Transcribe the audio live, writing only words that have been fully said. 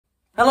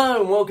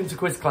Hello and welcome to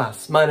Quiz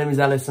Class. My name is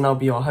Ellis and I'll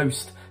be your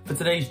host for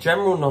today's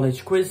general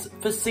knowledge quiz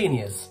for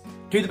seniors.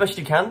 Do the best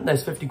you can,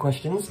 there's 50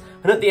 questions,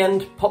 and at the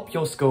end, pop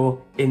your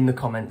score in the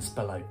comments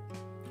below.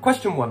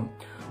 Question 1.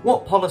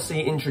 What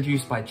policy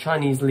introduced by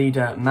Chinese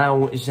leader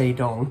Mao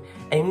Zedong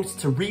aimed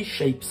to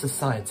reshape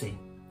society?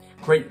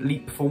 Great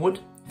Leap Forward,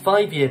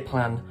 5-year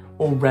plan,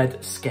 or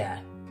Red Scare?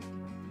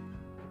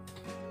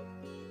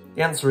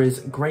 The answer is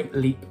Great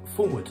Leap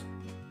Forward.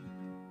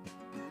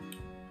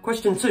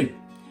 Question 2.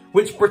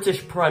 Which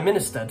British Prime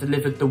Minister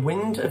delivered the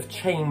Wind of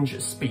Change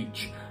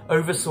speech,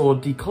 oversaw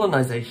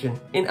decolonisation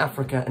in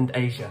Africa and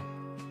Asia?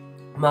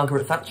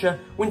 Margaret Thatcher,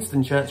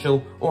 Winston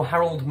Churchill, or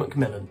Harold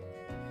Macmillan?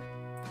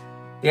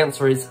 The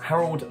answer is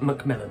Harold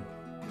Macmillan.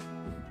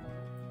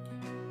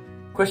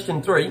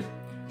 Question 3.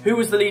 Who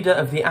was the leader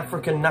of the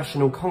African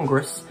National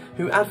Congress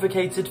who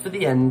advocated for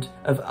the end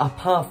of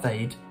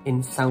apartheid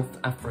in South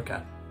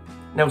Africa?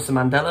 Nelson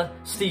Mandela,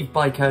 Steve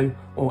Biko,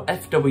 or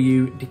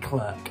F.W. de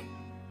Klerk?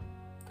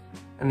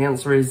 And the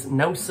answer is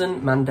Nelson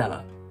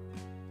Mandela.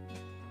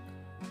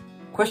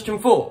 Question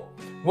 4.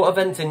 What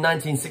event in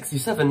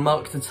 1967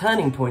 marked a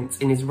turning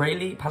point in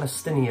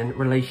Israeli-Palestinian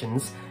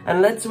relations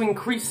and led to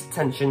increased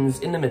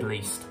tensions in the Middle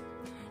East?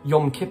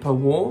 Yom Kippur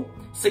War,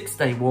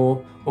 Six-Day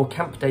War, or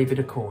Camp David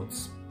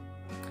Accords?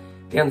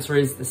 The answer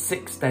is the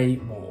Six-Day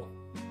War.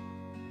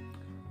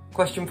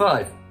 Question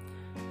 5.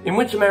 In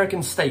which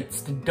American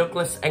states did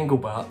Douglas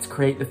Engelbart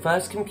create the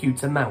first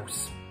computer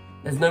mouse?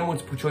 There's no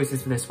multiple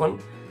choices for this one.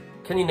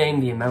 Can you name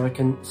the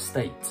American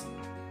state?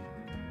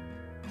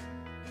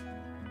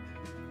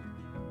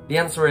 The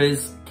answer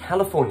is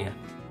California.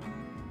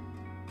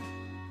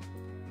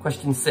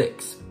 Question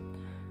 6.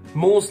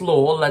 Moore's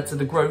law led to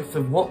the growth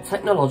of what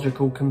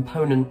technological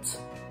component?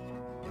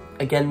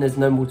 Again, there's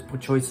no multiple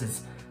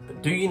choices,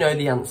 but do you know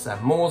the answer?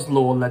 Moore's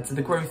law led to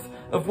the growth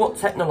of what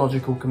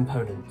technological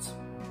component?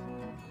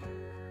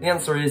 The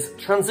answer is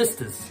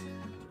transistors.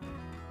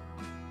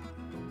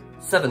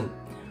 7.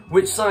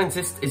 Which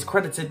scientist is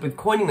credited with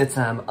coining the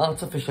term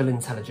artificial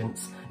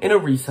intelligence in a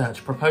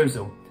research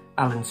proposal?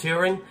 Alan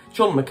Turing,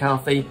 John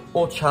McCarthy,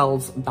 or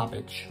Charles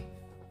Babbage?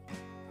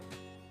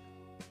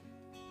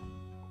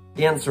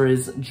 The answer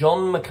is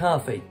John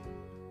McCarthy.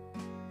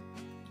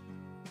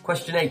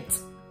 Question 8.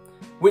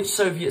 Which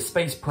Soviet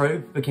space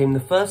probe became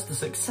the first to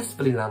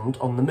successfully land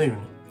on the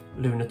moon?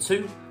 Luna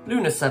 2,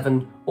 Luna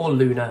 7, or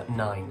Luna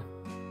 9?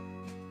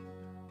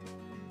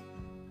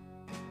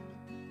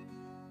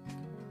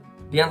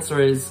 The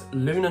answer is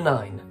Luna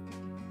 9.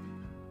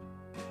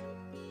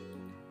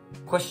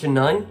 Question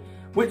 9.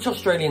 Which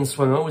Australian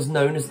swimmer was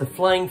known as the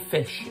Flying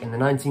Fish in the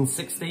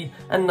 1960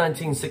 and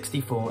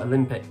 1964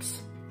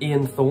 Olympics?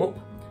 Ian Thorpe,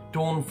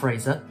 Dawn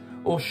Fraser,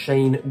 or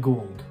Shane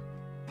Gould?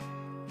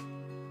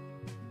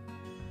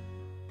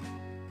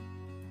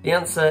 The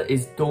answer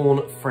is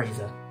Dawn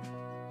Fraser.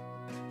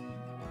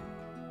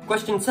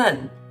 Question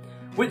 10.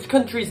 Which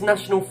country's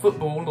national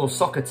football or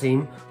soccer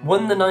team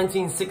won the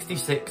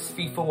 1966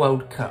 FIFA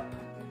World Cup?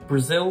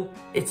 Brazil,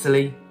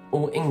 Italy,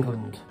 or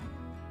England?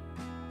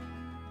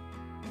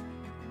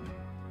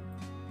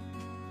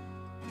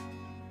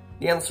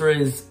 The answer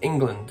is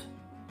England.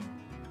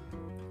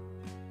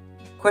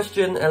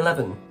 Question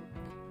 11.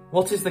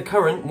 What is the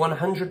current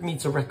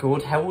 100-metre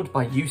record held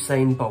by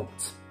Usain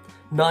Bolt?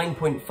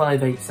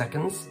 9.58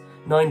 seconds,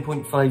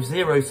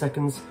 9.50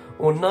 seconds,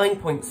 or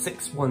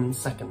 9.61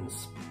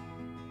 seconds?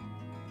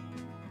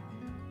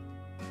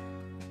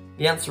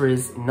 The answer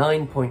is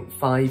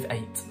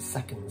 9.58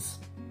 seconds.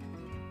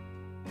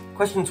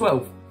 Question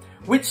 12.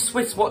 Which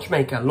Swiss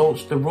watchmaker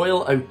launched the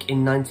Royal Oak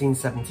in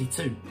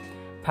 1972?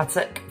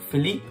 Patek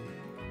Philippe,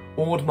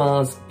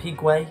 Audemars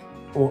Piguet,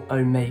 or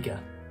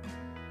Omega?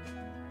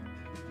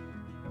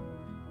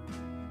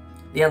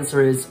 The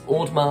answer is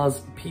Audemars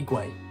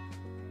Piguet.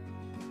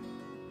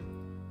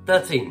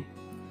 13.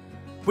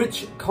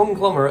 Which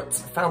conglomerate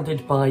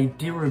founded by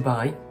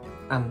Dhirubhai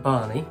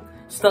Ambani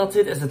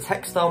started as a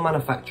textile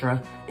manufacturer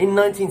in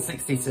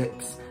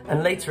 1966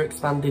 and later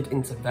expanded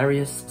into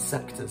various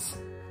sectors?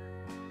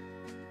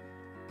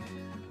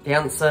 The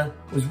answer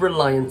was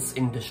Reliance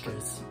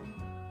Industries.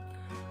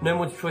 No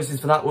more choices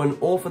for that one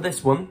or for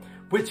this one.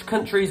 Which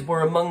countries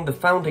were among the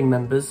founding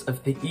members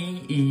of the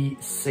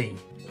EEC?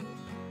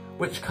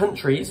 Which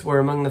countries were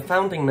among the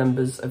founding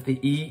members of the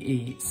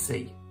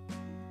EEC?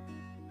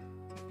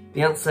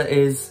 The answer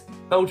is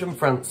Belgium,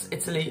 France,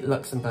 Italy,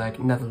 Luxembourg,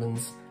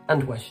 Netherlands,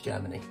 and West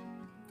Germany.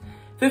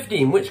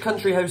 15. Which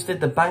country hosted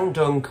the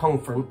Bandung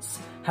Conference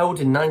held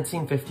in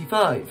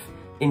 1955?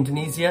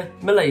 Indonesia,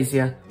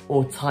 Malaysia,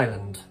 or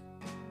Thailand?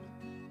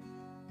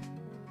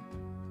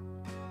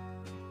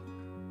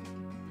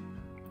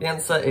 The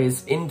answer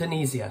is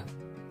Indonesia.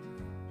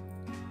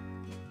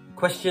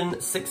 Question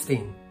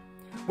 16.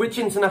 Which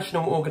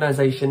international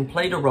organisation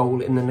played a role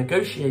in the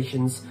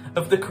negotiations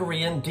of the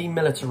Korean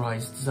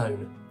Demilitarized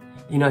Zone?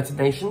 United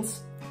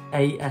Nations,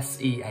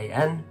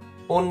 ASEAN,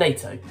 or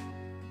NATO?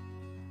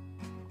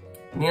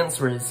 And the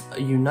answer is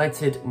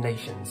United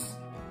Nations.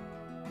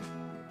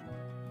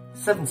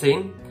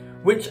 17.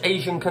 Which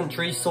Asian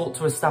country sought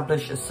to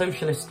establish a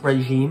socialist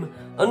regime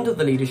under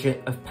the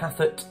leadership of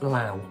Pathet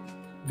Lao?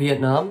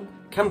 Vietnam,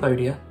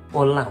 Cambodia,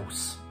 or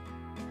Laos?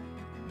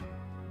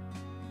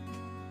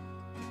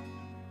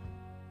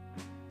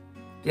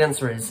 The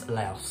answer is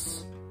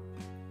Laos.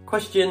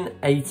 Question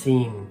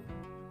 18.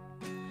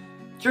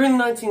 During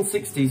the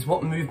 1960s,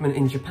 what movement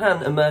in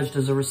Japan emerged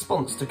as a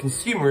response to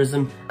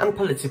consumerism and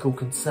political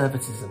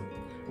conservatism?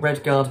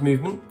 Red Guard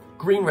movement,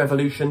 Green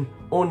Revolution,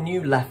 or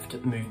New Left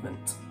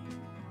movement?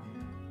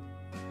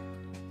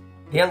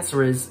 The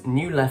answer is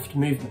New Left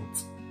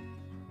movement.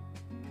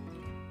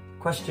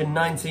 Question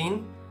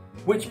 19.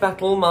 Which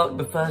battle marked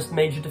the first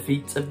major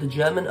defeat of the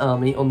German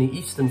army on the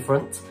Eastern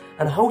Front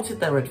and halted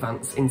their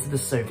advance into the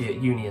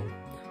Soviet Union?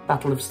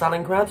 Battle of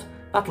Stalingrad,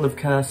 Battle of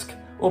Kursk,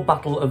 or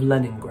Battle of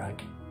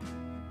Leningrad?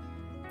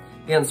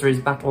 The answer is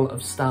Battle of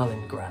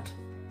Stalingrad.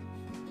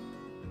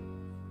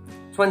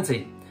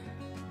 20.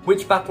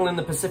 Which battle in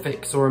the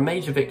Pacific saw a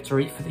major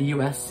victory for the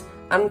US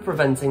and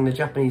preventing the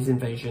Japanese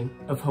invasion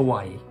of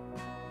Hawaii?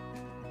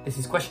 This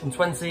is question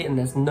 20 and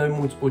there's no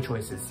multiple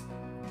choices.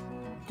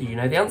 Do you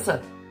know the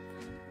answer?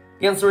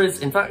 The answer is,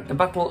 in fact, the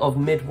Battle of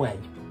Midway.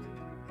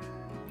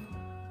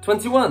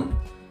 21.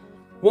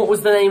 What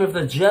was the name of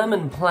the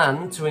German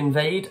plan to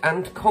invade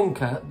and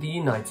conquer the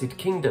United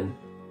Kingdom?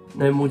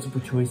 No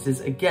multiple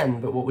choices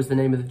again, but what was the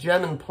name of the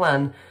German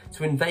plan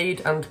to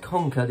invade and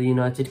conquer the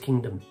United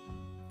Kingdom?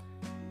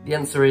 The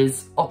answer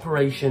is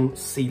Operation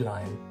Sea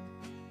Lion.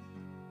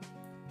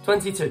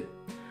 22.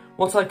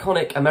 What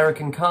iconic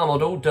American car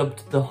model,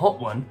 dubbed the Hot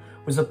One,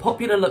 was a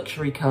popular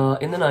luxury car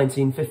in the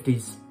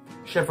 1950s?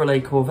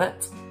 Chevrolet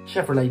Corvette,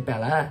 Chevrolet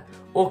Bel Air,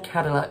 or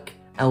Cadillac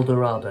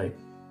Eldorado?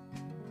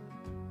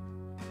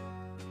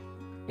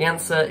 The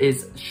answer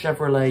is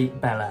Chevrolet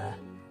Bel Air.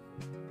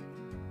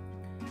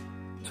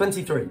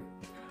 23.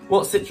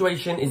 What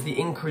situation is the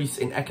increase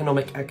in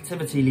economic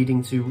activity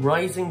leading to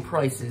rising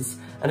prices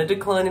and a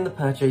decline in the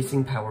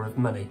purchasing power of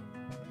money?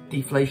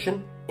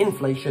 Deflation,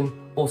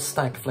 inflation, or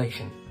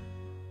stagflation?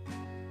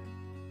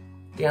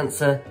 The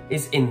answer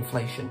is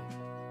inflation.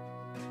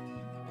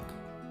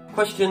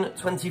 Question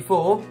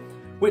 24.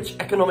 Which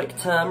economic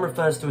term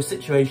refers to a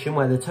situation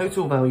where the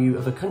total value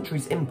of a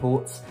country's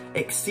imports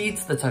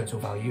exceeds the total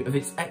value of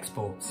its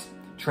exports?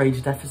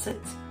 Trade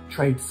deficit,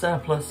 trade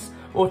surplus,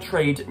 or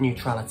trade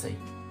neutrality?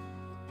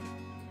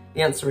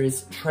 The answer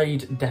is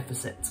trade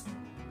deficit.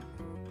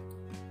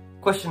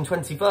 Question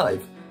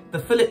 25. The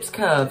Phillips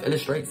curve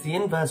illustrates the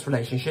inverse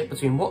relationship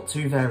between what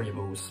two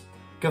variables?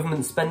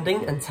 Government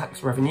spending and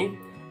tax revenue,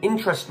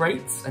 interest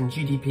rates and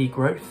GDP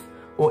growth,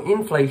 or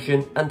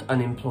inflation and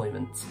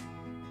unemployment?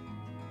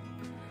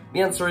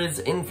 The answer is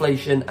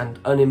inflation and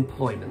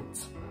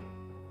unemployment.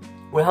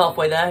 We're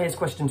halfway there, here's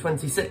question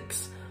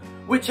 26.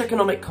 Which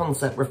economic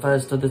concept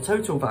refers to the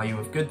total value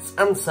of goods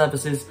and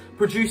services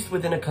produced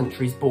within a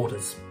country's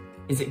borders?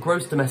 Is it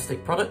gross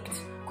domestic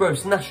product,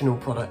 gross national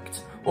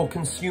product, or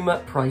consumer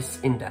price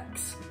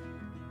index?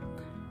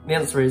 The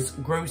answer is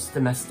gross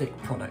domestic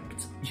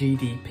product,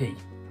 GDP.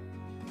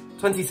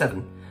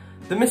 27.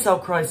 The missile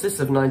crisis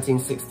of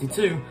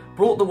 1962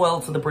 brought the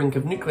world to the brink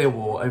of nuclear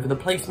war over the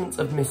placement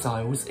of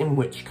missiles in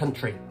which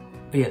country?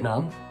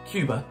 Vietnam,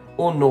 Cuba,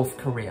 or North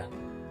Korea?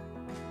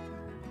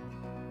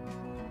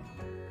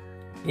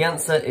 The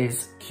answer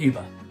is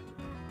Cuba.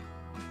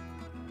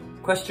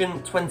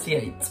 Question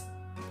 28.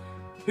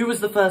 Who was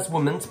the first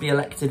woman to be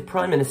elected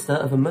Prime Minister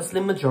of a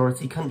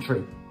Muslim-majority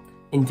country?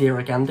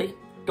 Indira Gandhi,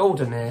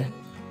 Golda Meir,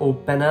 or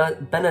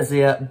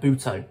Benazir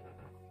Bhutto?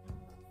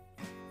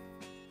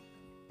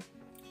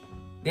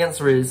 The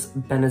answer is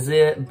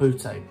Benazir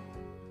Bhutto.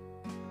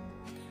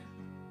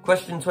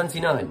 Question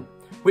 29.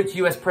 Which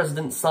US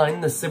president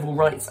signed the Civil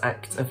Rights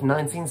Act of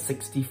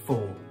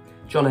 1964?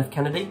 John F.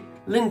 Kennedy,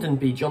 Lyndon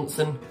B.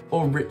 Johnson,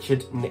 or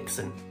Richard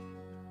Nixon?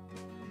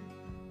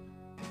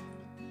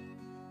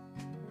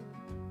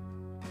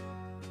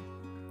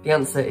 The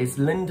answer is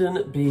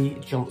Lyndon B.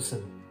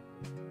 Johnson.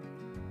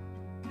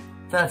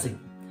 30.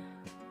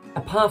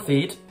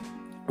 Apartheid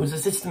was a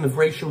system of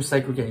racial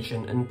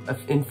segregation and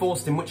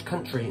enforced in which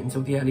country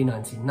until the early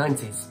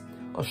 1990s?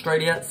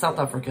 Australia, South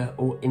Africa,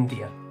 or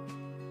India?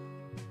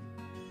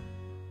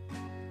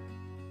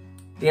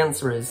 The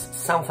answer is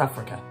South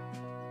Africa.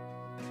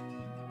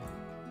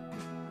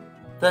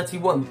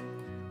 31.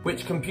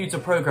 Which computer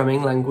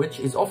programming language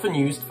is often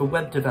used for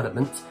web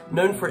development,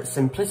 known for its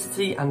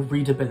simplicity and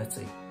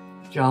readability?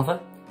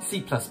 Java,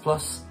 C++,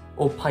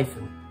 or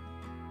Python?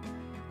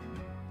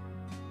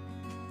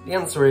 The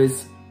answer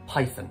is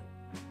Python.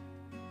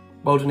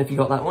 Well done if you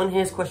got that one.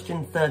 Here's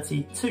question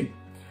 32.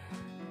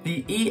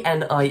 The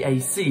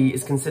ENIAC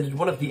is considered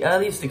one of the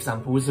earliest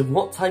examples of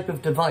what type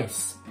of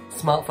device?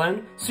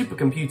 Smartphone,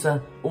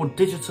 supercomputer, or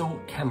digital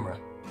camera?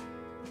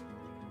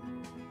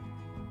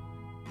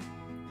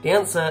 The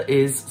answer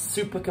is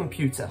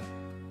supercomputer.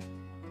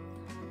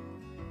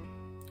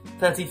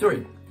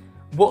 33.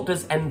 What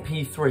does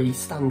MP3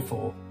 stand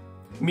for?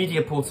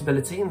 Media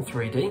portability in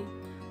 3D,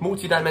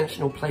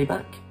 multidimensional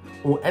playback,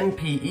 or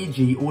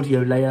MPEG audio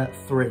layer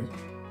 3?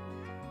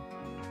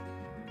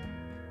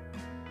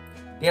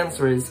 The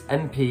answer is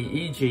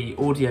MPEG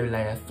Audio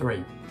Layer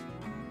 3.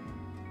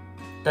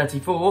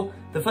 34.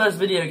 The first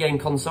video game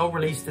console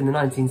released in the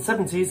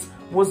 1970s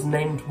was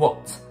named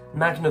what?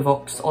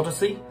 Magnavox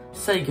Odyssey,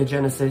 Sega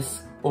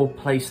Genesis, or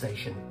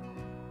PlayStation?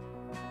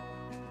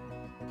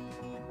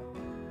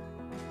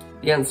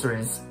 The answer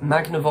is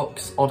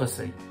Magnavox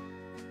Odyssey.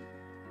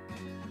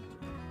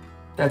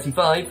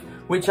 35.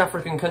 Which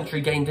African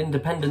country gained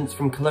independence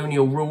from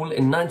colonial rule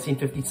in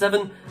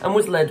 1957 and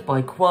was led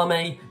by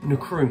Kwame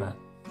Nkrumah?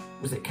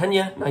 Was it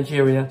Kenya,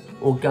 Nigeria,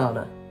 or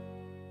Ghana?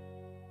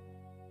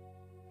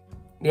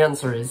 The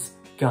answer is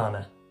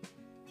Ghana.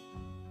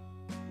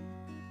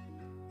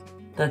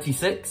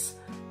 36.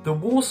 The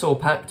Warsaw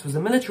Pact was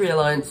a military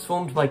alliance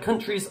formed by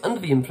countries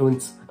under the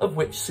influence of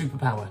which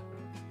superpower?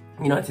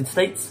 United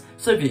States,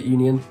 Soviet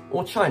Union,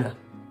 or China?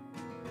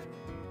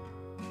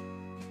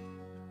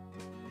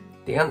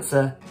 The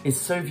answer is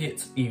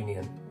Soviet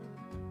Union.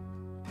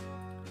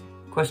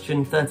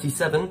 Question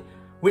 37.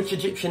 Which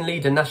Egyptian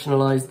leader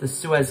nationalised the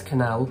Suez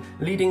Canal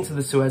leading to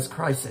the Suez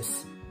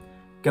Crisis?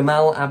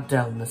 Gamal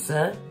Abdel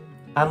Nasser,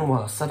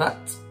 Anwar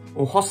Sadat,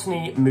 or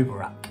Hosni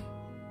Mubarak?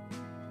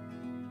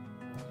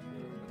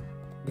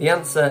 The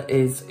answer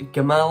is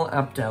Gamal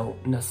Abdel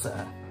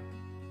Nasser.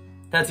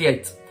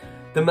 38.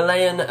 The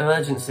Malayan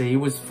Emergency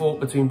was fought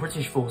between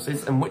British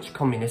forces and which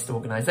communist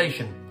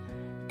organisation?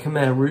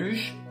 Khmer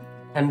Rouge,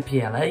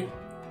 MPLA,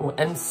 or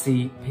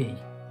MCP?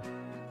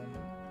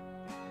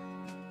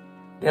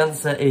 The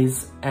answer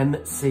is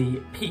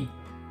MCP.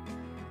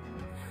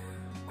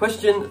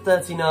 Question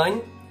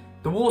 39.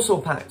 The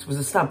Warsaw Pact was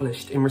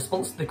established in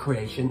response to the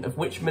creation of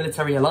which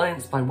military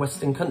alliance by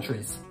Western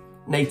countries?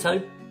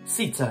 NATO,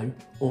 CETO,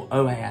 or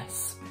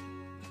OAS?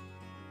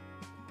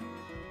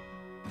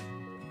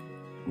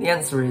 The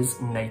answer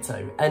is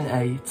NATO,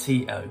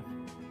 NATO.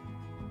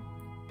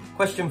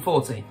 Question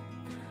 40.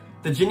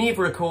 The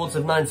Geneva Accords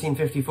of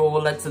 1954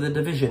 led to the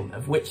division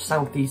of which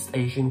Southeast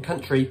Asian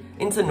country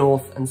into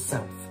North and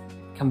South?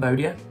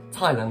 Cambodia,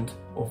 Thailand,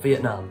 or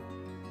Vietnam?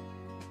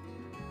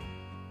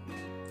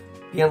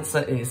 The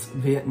answer is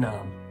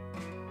Vietnam.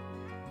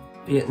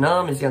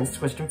 Vietnam is the answer to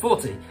question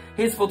 40.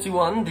 Here's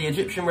 41. The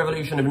Egyptian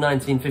Revolution of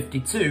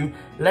 1952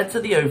 led to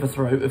the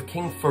overthrow of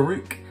King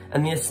Farouk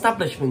and the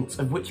establishment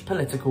of which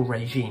political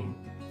regime?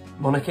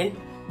 Monarchy,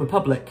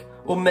 republic,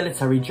 or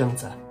military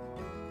junta?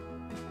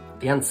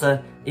 The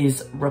answer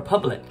is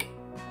republic.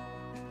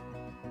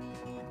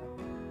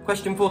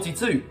 Question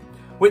 42.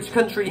 Which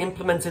country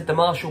implemented the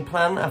Marshall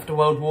Plan after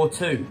World War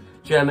II?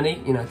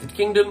 Germany, United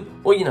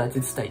Kingdom, or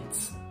United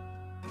States?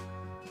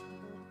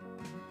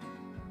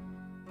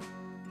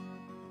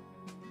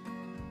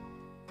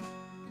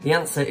 The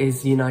answer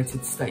is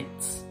United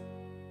States.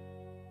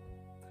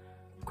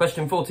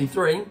 Question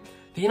 43.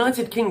 The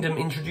United Kingdom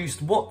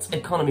introduced what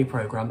economy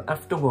programme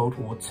after World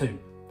War II?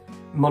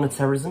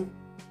 Monetarism,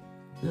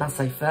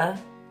 laissez-faire,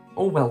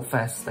 or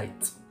welfare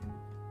state?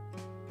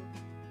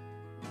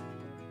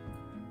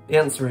 The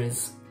answer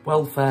is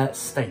welfare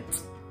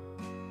state.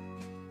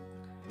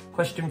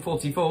 Question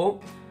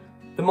 44.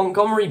 The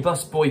Montgomery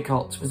bus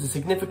boycott was a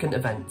significant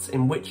event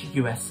in which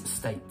US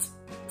state?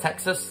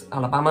 Texas,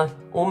 Alabama,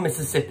 or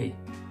Mississippi?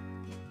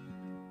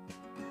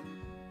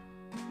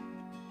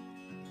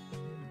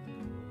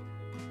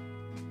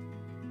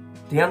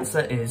 The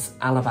answer is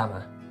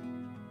Alabama.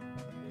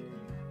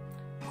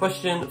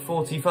 Question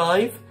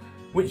 45.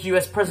 Which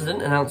US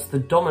president announced the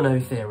domino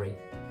theory?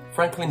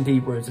 Franklin D.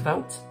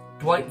 Roosevelt,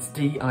 Dwight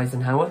D.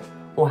 Eisenhower,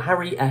 or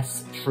Harry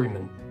S.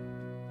 Truman?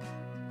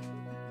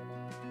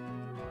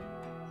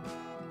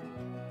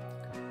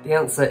 The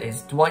answer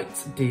is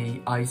Dwight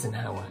D.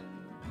 Eisenhower.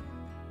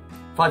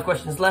 5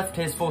 questions left,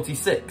 here's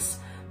 46.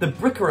 The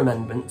Bricker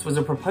Amendment was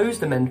a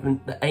proposed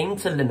amendment that aimed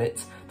to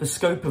limit the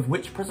scope of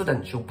which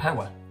presidential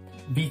power?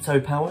 Veto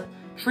power,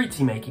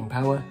 treaty-making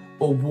power,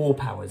 or war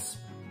powers?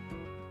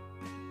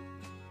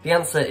 The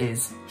answer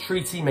is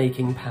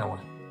treaty-making power.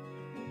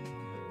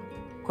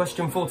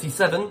 Question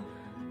 47.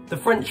 The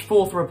French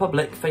Fourth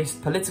Republic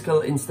faced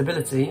political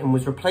instability and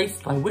was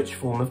replaced by which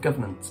form of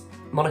government?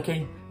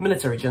 Monarchy,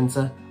 military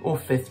junta, or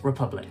Fifth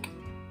Republic?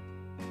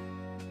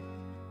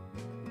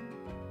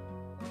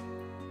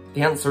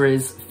 The answer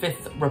is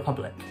Fifth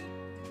Republic.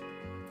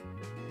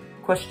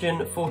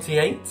 Question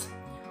 48.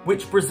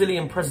 Which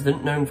Brazilian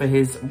president known for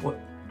his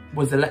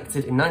was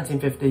elected in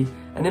 1950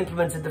 and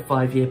implemented the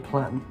 5-year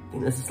plan? I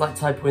think there's a slight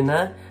typo in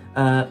there.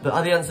 But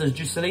are the answers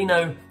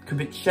Juscelino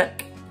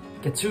Kubitschek,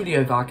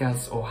 Getulio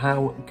Vargas, or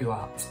How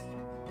Goulart?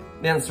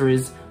 The answer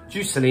is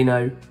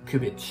Juscelino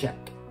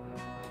Kubitschek.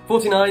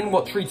 49.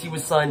 What treaty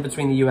was signed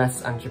between the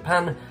US and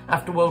Japan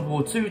after World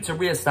War II to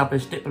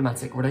re-establish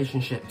diplomatic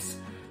relationships?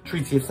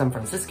 Treaty of San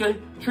Francisco,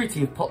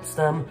 Treaty of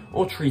Potsdam,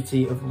 or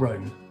Treaty of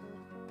Rome?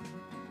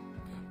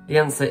 The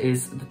answer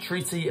is the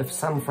Treaty of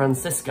San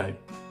Francisco.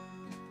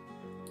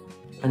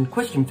 And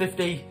question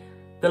 50.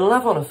 The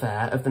Lavon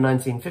affair of the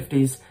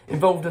 1950s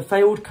involved a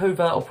failed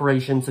covert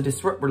operation to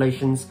disrupt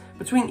relations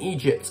between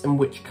Egypt and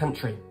which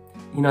country?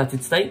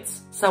 United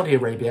States, Saudi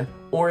Arabia,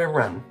 or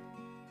Iran?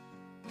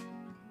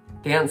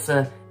 The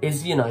answer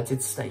is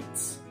United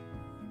States.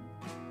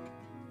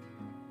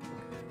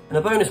 And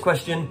a bonus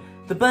question,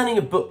 the burning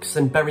of books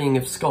and burying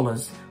of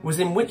scholars was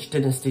in which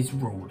dynasty's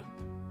rule?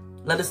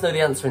 Let us know the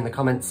answer in the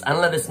comments and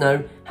let us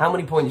know how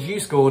many points you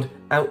scored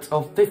out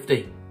of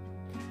 50.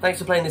 Thanks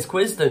for playing this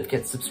quiz, don't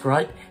forget to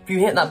subscribe. If you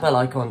hit that bell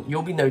icon,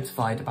 you'll be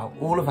notified about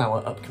all of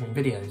our upcoming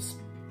videos.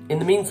 In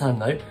the meantime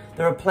though,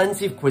 there are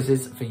plenty of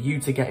quizzes for you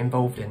to get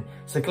involved in,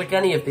 so click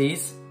any of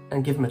these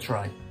and give them a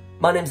try.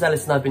 My name's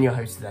Ellis and I've been your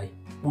host today.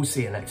 We'll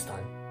see you next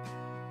time.